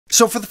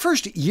So for the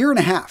first year and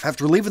a half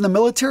after leaving the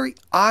military,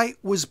 I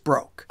was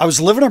broke. I was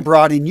living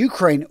abroad in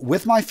Ukraine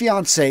with my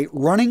fiance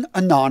running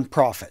a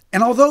nonprofit.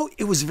 And although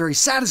it was very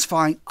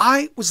satisfying,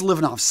 I was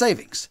living off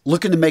savings.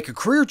 Looking to make a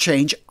career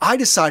change, I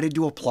decided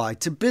to apply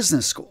to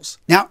business schools.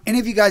 Now, any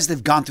of you guys that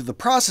have gone through the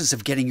process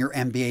of getting your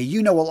MBA,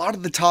 you know a lot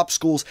of the top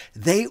schools,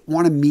 they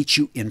want to meet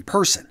you in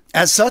person.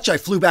 As such, I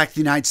flew back to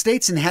the United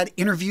States and had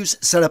interviews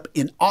set up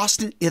in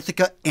Austin,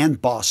 Ithaca, and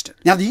Boston.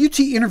 Now, the UT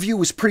interview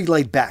was pretty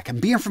laid back,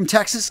 and being from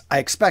Texas, I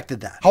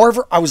expected that.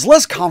 However, I was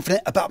less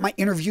confident about my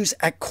interviews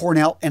at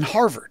Cornell and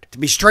Harvard. To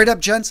be straight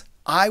up, gents,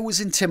 I was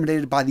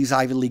intimidated by these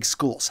Ivy League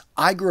schools.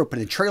 I grew up in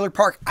a trailer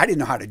park. I didn't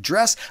know how to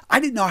dress. I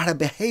didn't know how to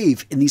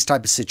behave in these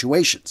type of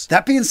situations.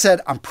 That being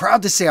said, I'm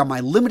proud to say on my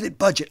limited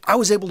budget, I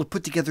was able to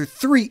put together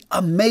 3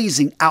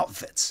 amazing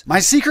outfits. My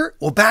secret?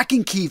 Well, back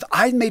in Kyiv,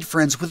 I had made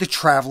friends with a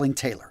traveling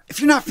tailor. If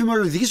you're not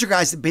familiar, these are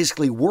guys that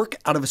basically work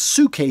out of a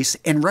suitcase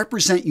and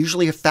represent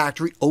usually a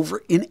factory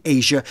over in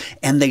Asia,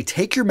 and they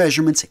take your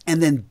measurements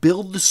and then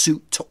build the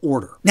suit to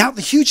order. Now,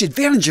 the huge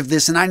advantage of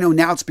this, and I know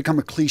now it's become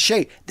a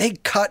cliche, they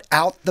cut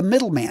out the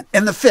middleman.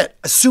 And the fit,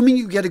 assuming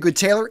you get a good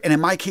tailor, and in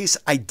my case,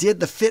 I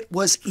did, the fit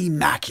was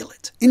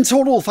immaculate. In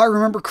total, if I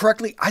remember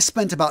correctly, I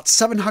spent about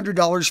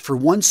 $700 for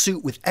one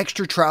suit with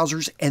extra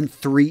trousers and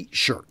 3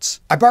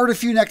 shirts. I borrowed a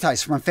few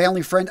neckties from a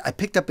family friend, I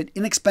picked up an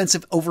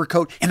inexpensive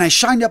overcoat, and I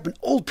shined up an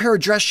old pair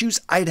of dress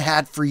shoes I'd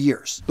had for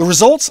years. The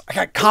results? I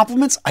got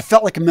compliments, I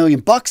felt like $1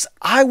 million,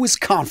 I was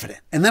confident.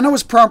 And then I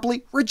was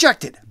promptly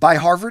rejected by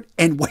Harvard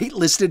and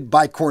waitlisted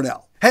by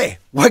Cornell. Hey,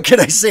 what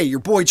can I say? Your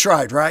boy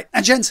tried, right?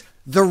 And gents,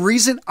 the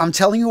reason I'm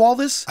telling you all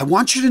this, I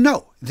want you to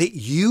know that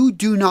you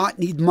do not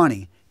need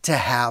money to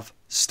have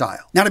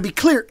style. Now, to be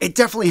clear, it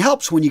definitely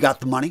helps when you got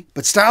the money,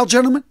 but style,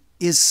 gentlemen,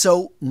 is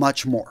so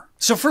much more.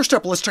 So first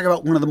up, let's talk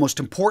about one of the most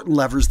important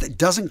levers that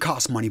doesn't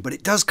cost money, but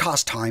it does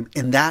cost time,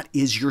 and that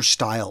is your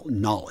style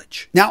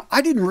knowledge. Now,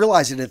 I didn't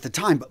realize it at the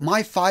time, but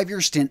my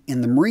 5-year stint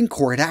in the Marine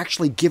Corps had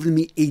actually given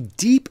me a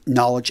deep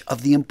knowledge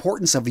of the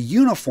importance of a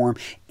uniform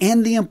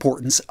and the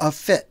importance of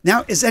fit.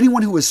 Now, as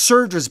anyone who has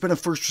served or has been a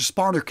first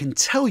responder can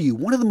tell you,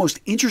 one of the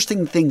most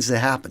interesting things that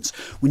happens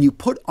when you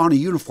put on a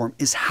uniform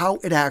is how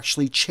it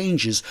actually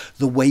changes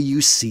the way you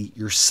see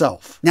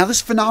yourself. Now, this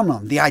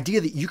phenomenon, the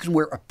idea that you can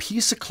wear a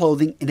piece of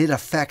clothing and it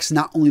affects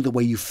not only the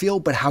way you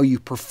feel, but how you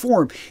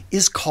perform,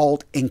 is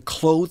called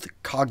enclothed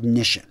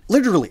cognition.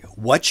 Literally,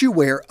 what you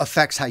wear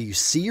affects how you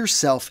see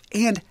yourself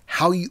and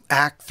how you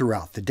act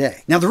throughout the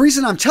day. Now, the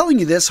reason I'm telling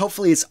you this,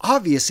 hopefully it's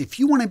obvious, if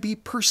you want to be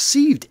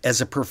perceived as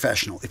a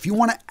professional, if you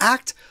want to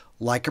act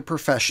like a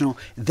professional,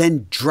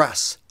 then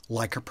dress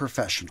like a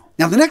professional.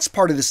 Now, the next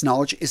part of this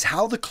knowledge is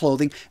how the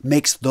clothing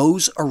makes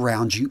those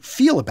around you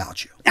feel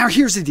about you. Now,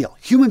 here's the deal.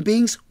 Human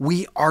beings,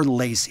 we are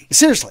lazy.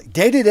 Seriously,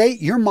 day to day,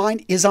 your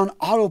mind is on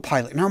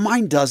autopilot, and our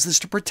mind does this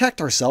to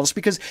protect ourselves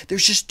because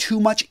there's just too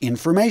much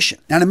information.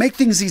 Now, to make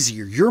things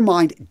easier, your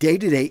mind day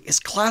to day is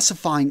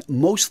classifying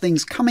most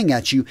things coming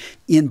at you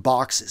in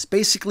boxes,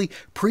 basically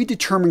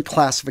predetermined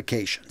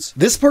classifications.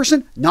 This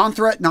person,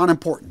 non-threat,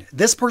 non-important.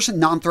 This person,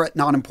 non-threat,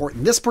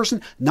 non-important. This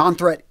person,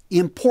 non-threat,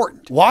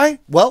 important. Why?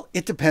 Well,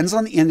 it depends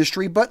on the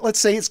industry, but let's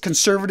say it's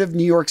conservative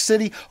New York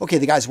City. Okay,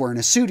 the guy's wearing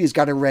a suit, he's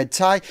got a red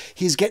tie,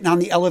 he's getting on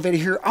the elevator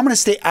here. I'm going to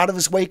stay out of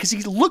his way because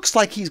he looks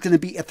like he's going to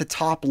be at the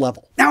top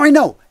level. Now, I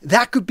know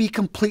that could be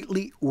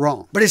completely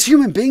wrong, but as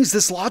human beings,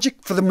 this logic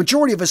for the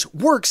majority of us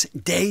works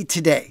day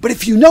to day. But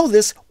if you know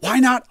this, why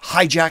not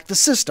hijack the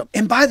system?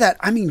 And by that,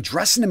 I mean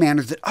dress in a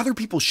manner that other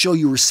people show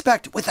you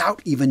respect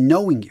without even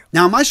knowing you.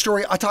 Now, in my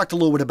story, I talked a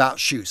little bit about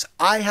shoes.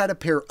 I had a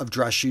pair of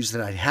dress shoes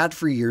that I'd had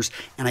for years,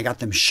 and I got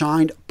them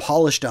shined,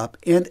 polished up,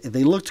 and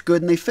they looked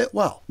good and they fit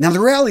well. Now, the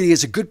reality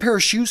is a good pair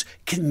of shoes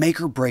can make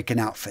or break an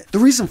outfit. The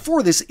reason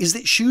for this is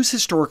that shoes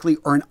historically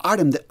are an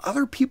item that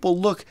other people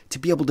look to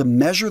be able to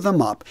measure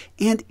them up,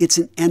 and it's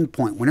an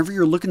endpoint. Whenever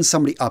you're looking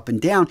somebody up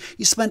and down,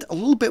 you spend a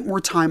little bit more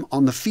time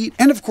on the feet,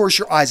 and of course,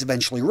 your eyes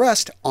eventually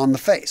rest on the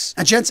face.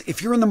 Now, gents,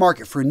 if you're in the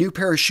market for a new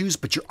pair of shoes,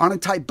 but you're on a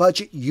tight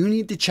budget, you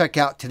need to check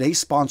out today's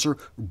sponsor,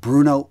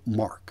 Bruno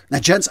Marc. Now,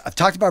 gents, I've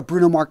talked about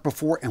Bruno Marc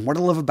before, and what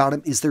I love about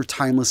them is their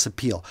timeless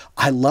appeal.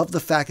 I love the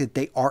fact that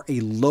they are a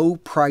low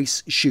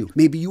price shoe.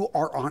 Maybe you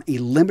are on a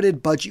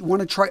limited budget, you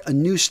want to try a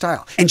new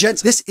style. And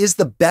gents, this is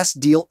the best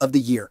deal of the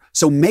year.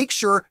 So make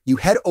sure you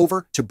head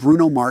over to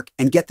Bruno Marc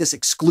and get this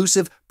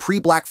exclusive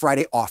pre-Black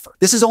Friday offer.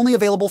 This is only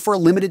available for a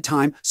limited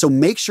time, so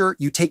make sure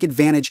you take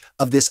advantage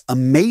of this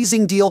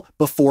amazing deal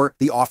before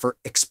the offer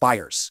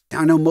expires.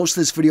 Now, I know most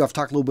of this video I've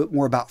talked a little bit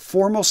more about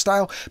formal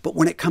style, but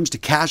when it comes to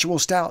casual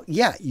style,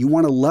 yeah, you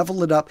want to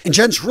level it up. And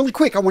gents, really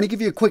quick, I want to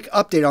give you a quick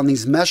update on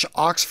these mesh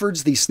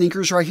Oxfords, these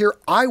sneakers right here,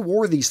 I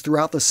wore these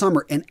throughout the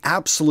summer and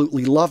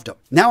absolutely loved them.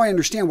 Now I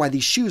understand why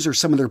these shoes are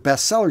some of their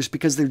best sellers,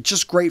 because they're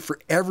just great for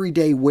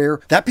everyday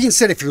wear. That being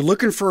said, if you're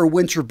looking for a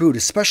winter boot,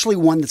 especially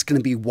one that's going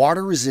to be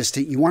water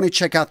resistant, you want to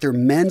check out their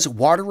men's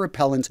water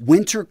repellent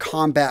winter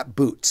combat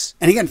boots.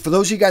 And again, for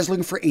those of you guys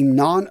looking for a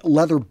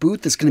non-leather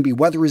boot that's going to be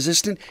weather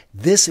resistant,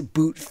 this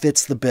boot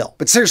fits the bill.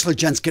 But seriously,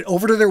 gents, get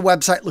over to their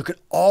website, look at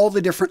all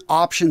the different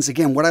options.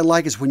 Again, what I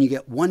like is when you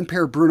get one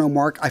pair of Bruno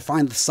Marc, I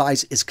find the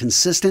size is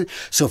consistent.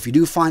 So if you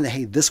do find that,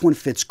 hey, this one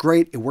fits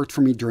great, it worked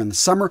for me during the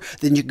summer,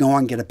 then you can go on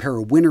and get a pair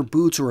of winter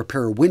boots or a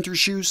pair of winter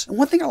shoes. And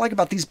one thing I like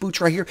about these boots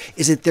right here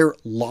is that they're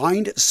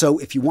lined. So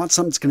if you want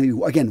something that's going to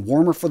be, again,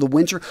 warmer for the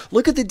winter,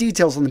 look at the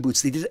details on the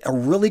boots. They did a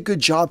really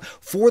good job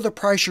for the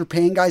price you're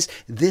paying, guys.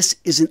 This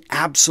is an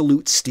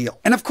absolute steal.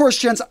 And of course,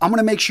 gents, I'm going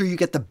to make sure you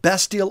get the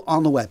best deal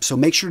on the web. So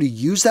make sure to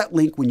use that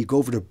link when you go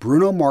over to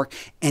Bruno Marc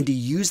and to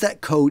use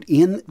that code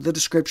in the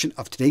description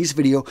of today's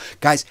video.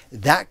 Guys,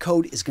 that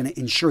code is going to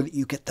ensure that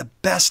you get the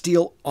best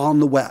deal on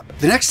the web.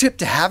 The next tip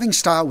to having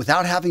style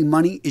without having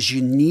money is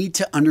you need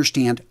to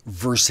understand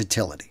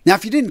versatility. Now,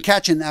 if you didn't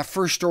catch in that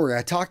first story,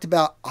 I talked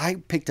about I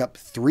picked up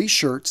 3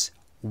 shirts,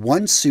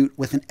 1 suit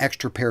with an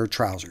extra pair of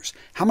trousers.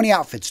 How many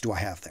outfits do I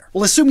have there?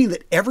 Well, assuming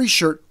that every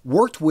shirt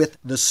worked with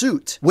the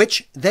suit,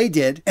 which they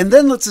did, and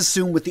then let's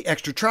assume with the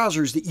extra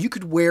trousers that you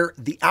could wear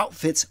the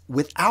outfits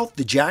without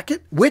the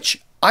jacket,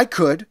 which I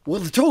could.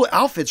 Well, the total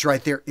outfits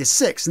right there is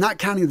 6, not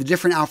counting the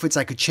different outfits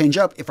I could change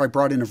up if I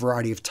brought in a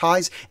variety of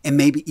ties and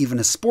maybe even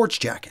a sports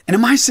jacket. And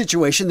in my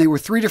situation, they were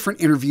 3 different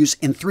interviews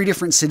in 3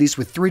 different cities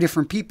with 3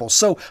 different people,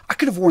 so I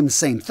could have worn the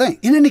same thing.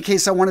 In any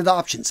case, I wanted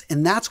options,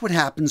 and that's what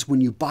happens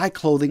when you buy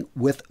clothing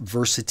with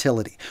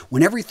versatility.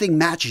 When everything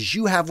matches,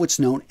 you have what's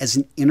known as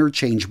an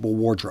interchangeable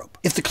wardrobe.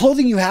 If the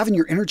clothing you have in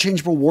your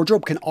interchangeable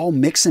wardrobe can all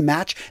mix and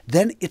match,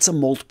 then it's a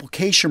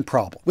multiplication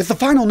problem. With the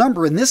final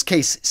number, in this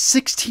case,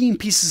 16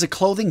 pieces of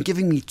clothing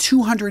giving me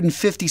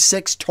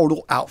 256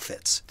 total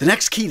outfits. The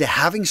next key to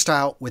having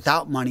style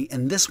without money,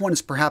 and this one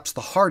is perhaps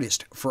the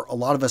hardest for a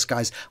lot of us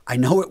guys, I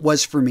know it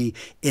was for me,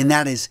 and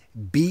that is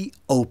be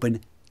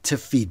open to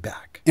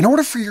feedback. In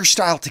order for your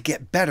style to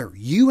get better,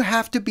 you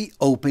have to be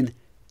open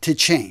to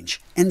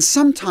change, and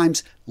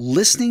sometimes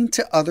listening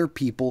to other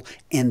people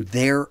and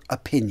their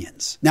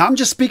opinions. Now, I'm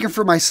just speaking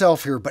for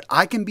myself here, but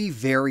I can be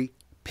very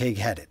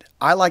pig-headed.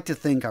 I like to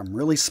think I'm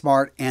really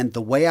smart, and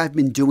the way I've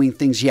been doing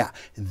things, yeah,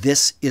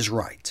 this is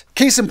right.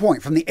 Case in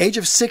point, from the age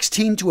of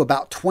 16 to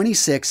about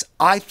 26,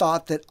 I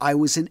thought that I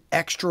was an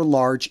extra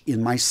large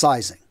in my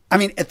sizing. I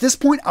mean, at this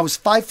point, I was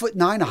 5'9",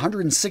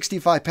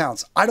 165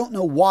 pounds. I don't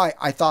know why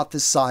I thought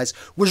this size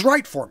was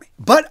right for me,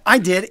 but I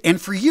did.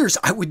 And for years,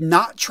 I would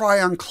not try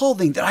on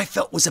clothing that I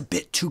felt was a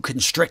bit too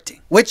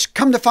constricting, which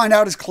come to find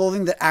out is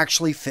clothing that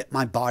actually fit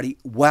my body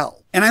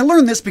well. And I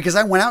learned this because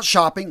I went out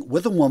shopping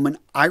with a woman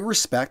I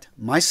respect,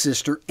 my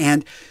sister,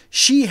 and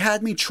she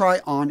had me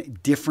try on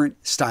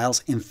different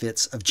styles and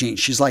fits of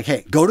jeans. She's like,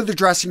 hey, go to the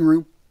dressing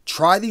room,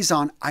 try these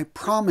on. I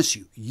promise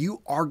you,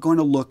 you are going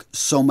to look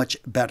so much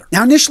better.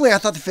 Now, initially, I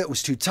thought the fit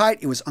was too tight.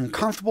 It was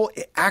uncomfortable.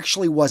 It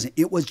actually wasn't.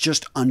 It was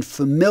just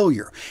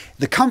unfamiliar.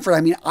 The comfort,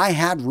 I mean, I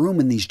had room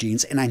in these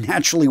jeans, and I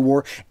naturally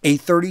wore a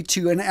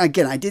 32. And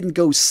again, I didn't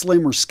go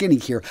slim or skinny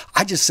here.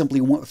 I just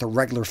simply went with a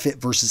regular fit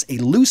versus a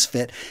loose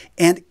fit.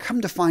 And come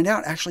to find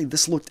out, actually,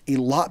 this looked a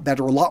lot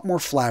better, a lot more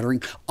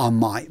flattering on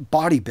my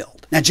body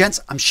build. Now, gents,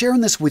 I'm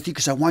sharing this with you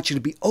because I want you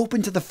to be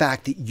open to the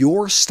fact that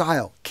your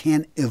style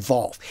can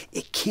evolve.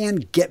 It can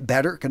get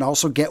better, it can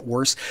also get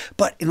worse,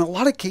 but in a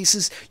lot of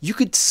cases, you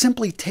could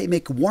simply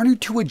make 1 or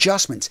 2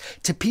 adjustments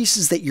to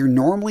pieces that you're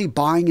normally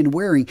buying and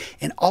wearing,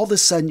 and all of a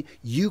sudden,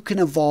 you can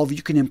evolve,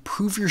 you can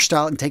improve your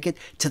style and take it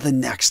to the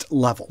next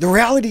level. The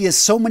reality is,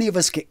 so many of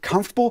us get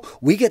comfortable,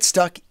 we get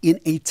stuck in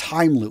a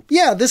time loop.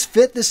 Yeah, this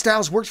fit, this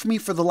style's worked for me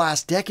for the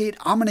last decade.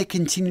 I'm going to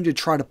continue to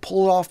try to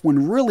pull it off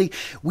when really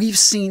we've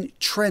seen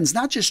trends,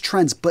 not just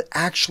trends, but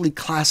actually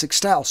classic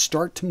styles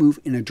start to move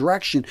in a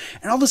direction,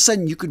 and all of a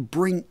sudden, you could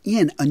bring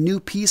in a new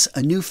piece,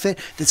 a new fit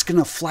that's going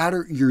to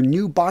flatter your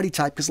new body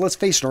type. Because let's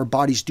face it, our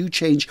bodies do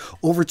change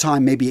over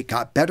time. Maybe it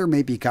got better,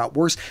 maybe it got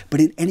worse.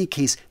 But in any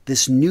case,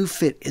 this new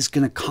fit is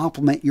going to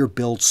complement your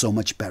build so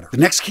much better. The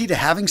next key to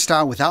having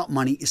style without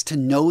money is to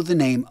know the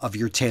name of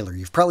your tailor.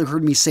 You've probably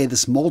heard me say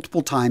this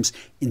multiple times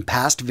in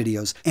past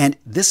videos, and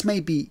this may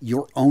be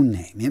your own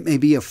name. It may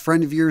be a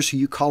friend of yours who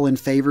you call in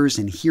favors,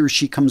 and he or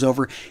she comes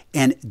over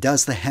and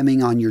does the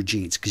hemming on your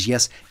jeans. Because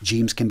yes,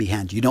 jeans can be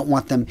hemmed. You don't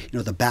want them,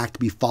 the back to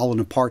be falling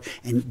apart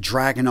and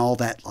dragging all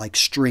that like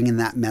string in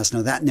that mess.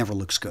 No, that never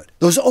looks good.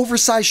 Those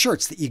oversized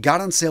shirts that you got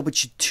on sale,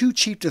 but you're too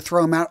cheap to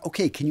throw them out.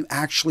 Okay, can you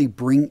actually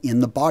bring in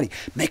the body?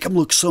 Make them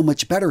look so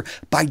much better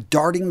by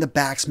darting the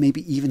backs,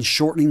 maybe even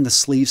shortening the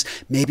sleeves,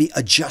 maybe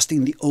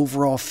adjusting the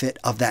overall fit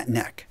of that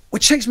neck.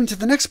 Which takes me to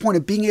the next point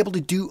of being able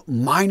to do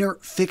minor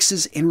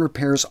fixes and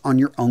repairs on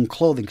your own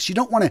clothing. Because you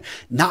don't want to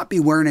not be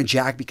wearing a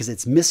jacket because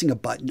it's missing a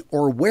button,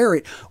 or wear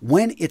it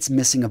when it's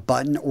missing a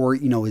button, or,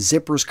 you know, a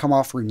zipper's come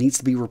off or it needs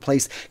to be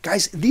replaced.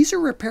 Guys, these are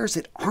repairs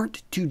that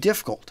aren't too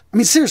difficult. I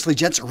mean, seriously,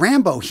 gents,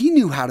 Rambo, he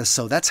knew how to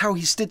sew. That's how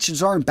he stitched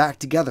his arm back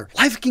together.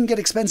 Life can get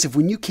expensive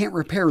when you can't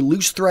repair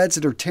loose threads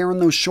that are tearing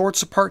those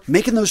shorts apart,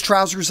 making those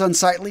trousers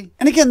unsightly.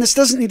 And again, this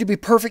doesn't need to be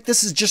perfect.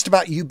 This is just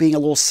about you being a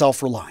little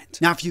self-reliant.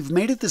 Now, if you've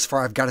made it this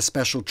far, I've got a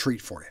special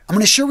treat for you. I'm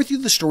going to share with you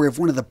the story of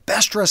one of the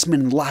best dressed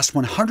men in the last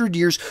 100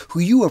 years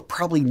who you have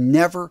probably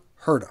never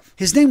heard of.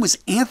 His name was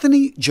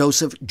Anthony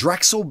Joseph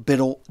Drexel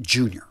Biddle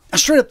Jr. Now,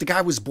 straight up, the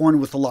guy was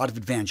born with a lot of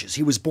advantages.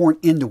 He was born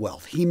into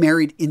wealth. He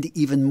married into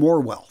even more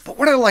wealth. But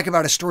what I like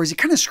about his story is he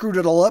kind of screwed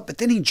it all up, but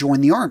then he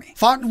joined the army,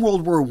 fought in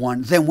World War I,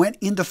 then went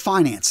into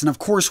finance, and of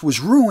course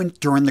was ruined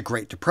during the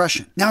Great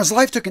Depression. Now, his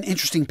life took an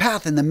interesting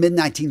path in the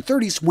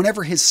mid-1930s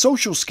whenever his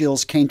social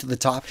skills came to the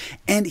top,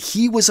 and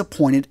he was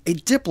appointed a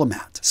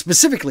diplomat.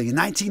 Specifically, in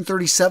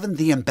 1937,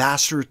 the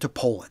ambassador to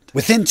Poland.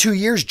 Within 2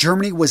 years,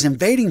 Germany was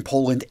invading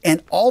Poland,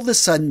 and all of a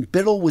sudden,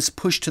 Biddle was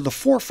pushed to the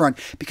forefront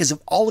because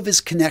of all of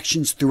his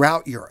connections throughout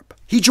Europe.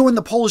 He joined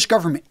the Polish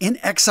government in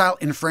exile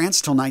in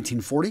France till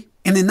 1940,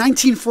 and in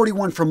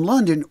 1941 from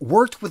London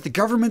worked with the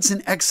governments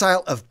in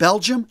exile of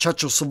Belgium,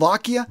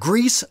 Czechoslovakia,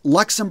 Greece,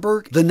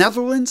 Luxembourg, the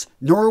Netherlands,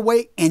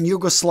 Norway, and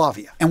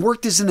Yugoslavia, and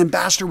worked as an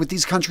ambassador with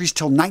these countries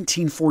till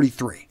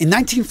 1943. In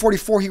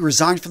 1944, he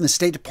resigned from the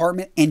State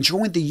Department and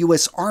joined the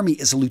U.S. Army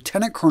as a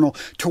lieutenant colonel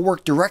to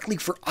work directly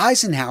for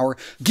Eisenhower,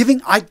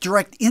 giving Ike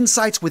direct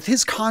insights with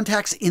his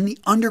contacts in the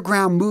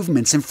underground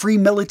movements and free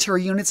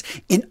military units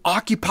in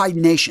occupied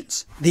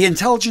nations. The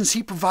intelligence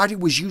he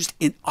provided was used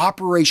in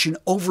Operation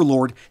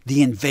Overlord,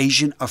 the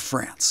invasion of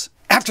France.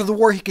 After the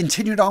war, he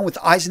continued on with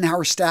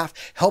Eisenhower's staff,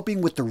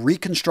 helping with the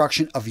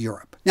reconstruction of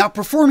Europe. Now,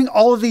 performing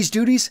all of these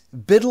duties,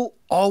 Biddle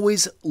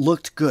always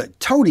looked good.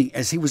 Tony,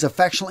 as he was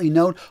affectionately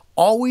known,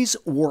 always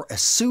wore a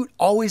suit,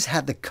 always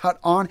had the cut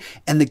on,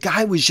 and the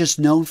guy was just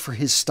known for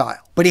his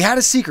style. But he had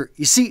a secret.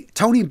 You see,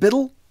 Tony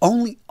Biddle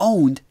only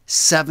owned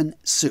 7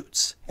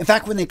 suits. In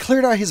fact, when they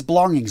cleared out his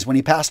belongings when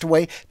he passed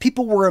away,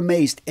 people were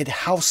amazed at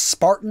how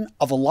Spartan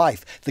of a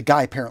life the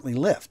guy apparently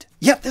lived.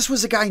 Yet this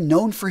was a guy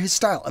known for his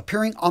style,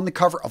 appearing on the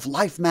cover of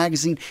Life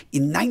magazine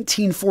in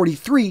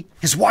 1943.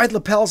 His wide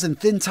lapels and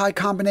thin tie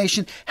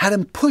combination had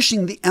him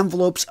pushing the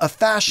envelopes of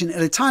fashion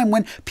at a time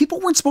when people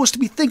weren't supposed to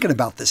be thinking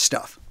about this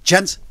stuff.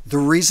 Gents, the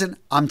reason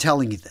I'm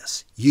telling you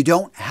this, you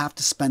don't have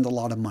to spend a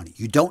lot of money.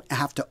 You don't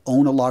have to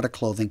own a lot of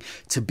clothing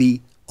to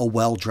be a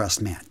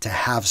well-dressed man, to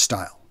have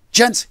style.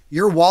 Gents,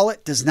 your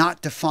wallet does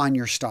not define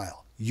your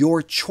style.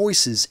 Your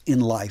choices in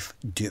life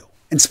do.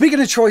 And speaking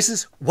of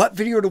choices, what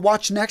video to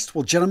watch next?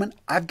 Well, gentlemen,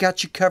 I've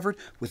got you covered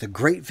with a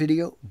great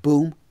video.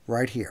 Boom,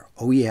 right here.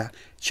 Oh yeah,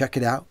 check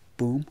it out.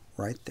 Boom,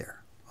 right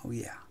there. Oh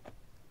yeah,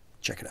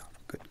 check it out.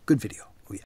 Good video.